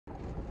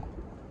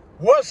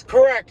What's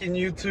cracking,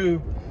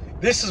 YouTube?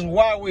 This is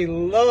why we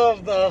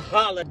love the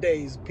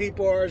holidays.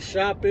 People are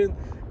shopping,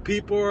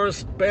 people are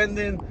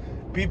spending,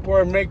 people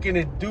are making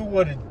it do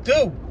what it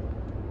do.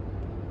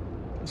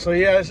 So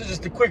yeah, this is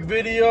just a quick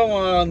video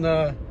on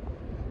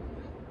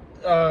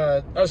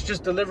us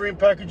just delivering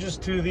packages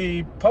to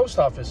the post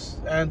office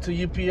and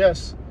to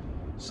UPS.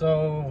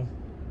 So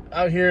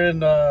out here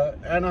in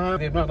Anaheim,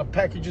 the amount of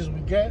packages we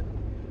get,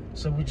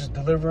 so we just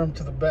deliver them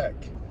to the back.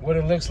 What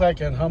it looks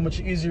like and how much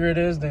easier it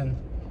is than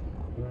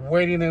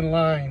waiting in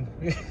line.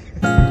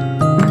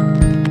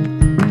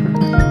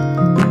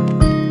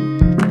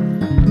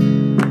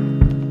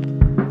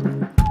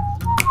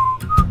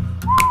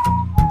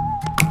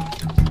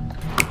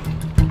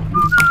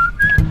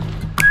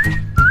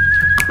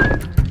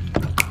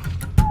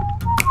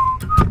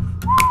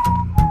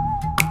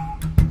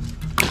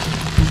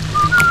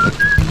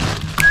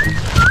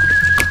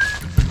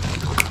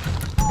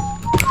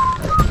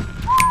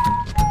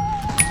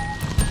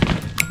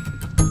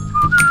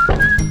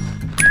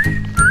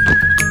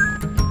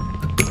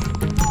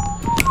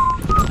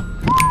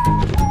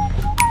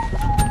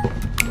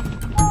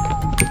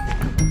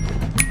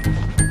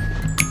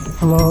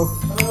 Hello.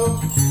 Hello.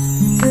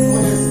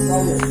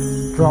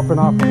 Dropping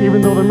off.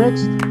 Even though they're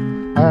mixed,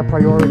 I have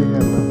priority in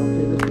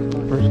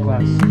them. First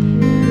class.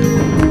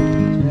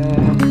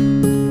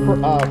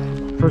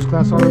 First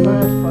class on the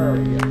left.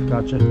 Priority, yeah.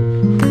 Gotcha.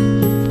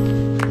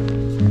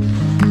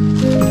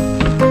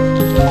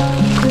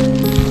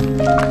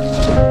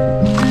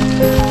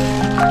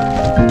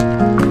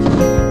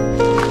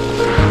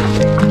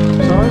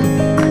 Sorry.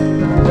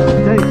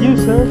 Thank you,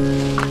 sir.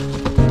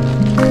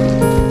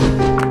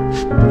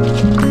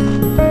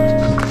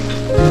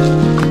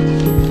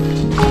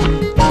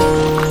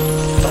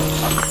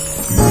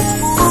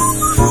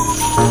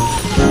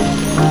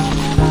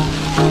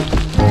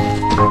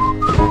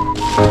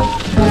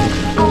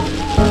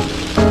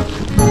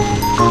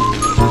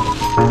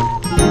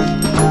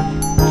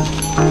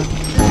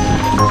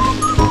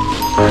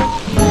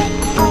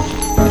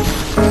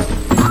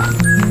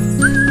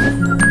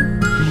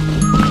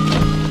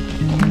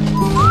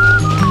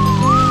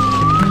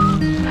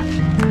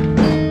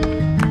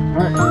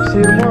 See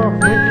you tomorrow.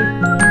 Thank you.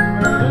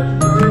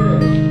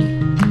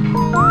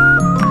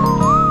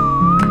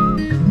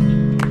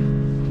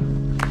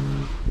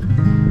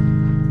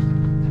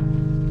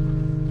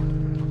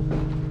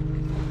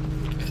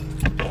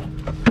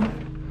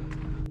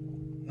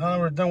 Now that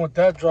we're done with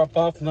that drop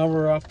off, now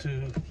we're off to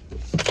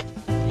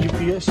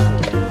UPS.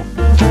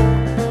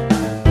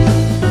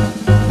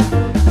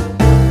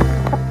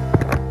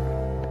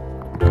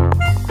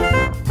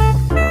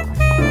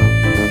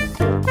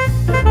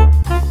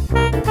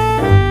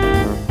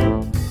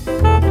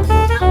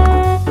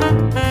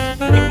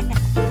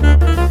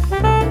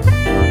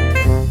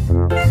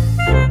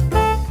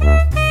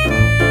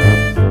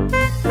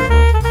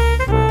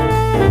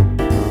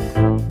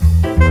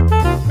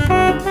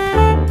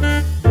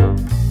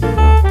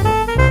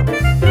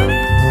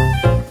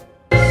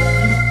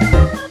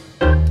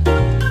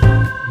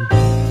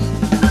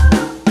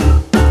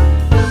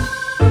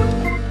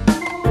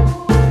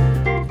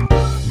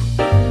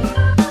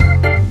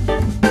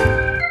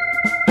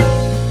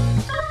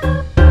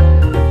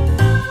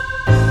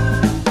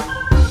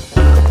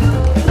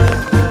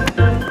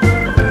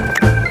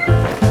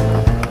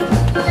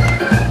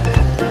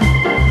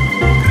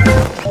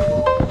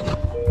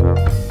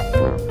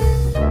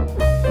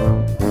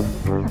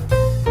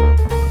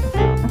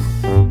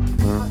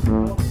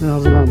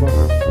 How's it going, boss?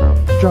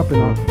 Just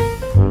dropping off.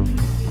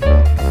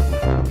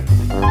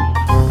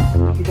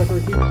 You got the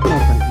receipt? No,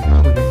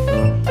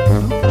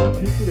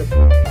 thank you.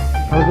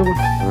 Have a good one.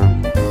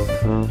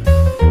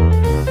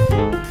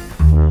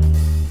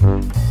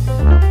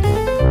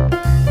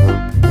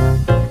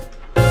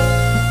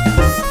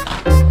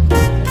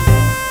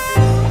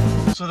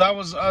 So that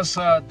was us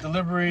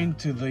delivering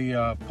to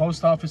the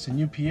post office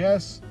and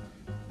UPS.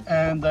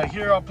 And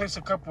here I'll place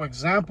a couple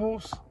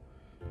examples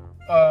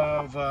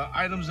of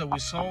items that we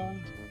sold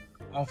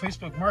on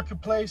Facebook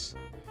Marketplace,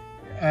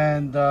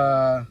 and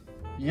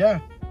yeah,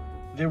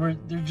 they're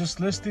just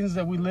listings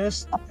that we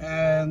list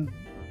and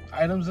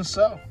items to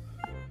sell.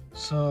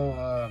 So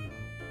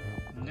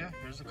yeah,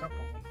 here's a couple.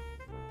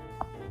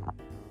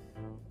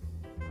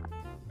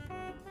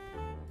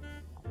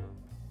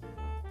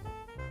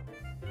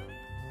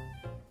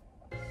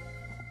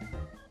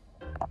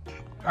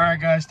 All right,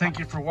 guys, thank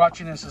you for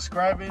watching and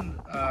subscribing.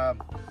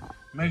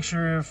 Make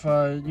sure if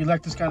you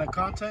like this kind of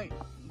content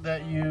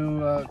that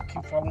you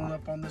keep following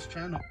up on this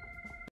channel.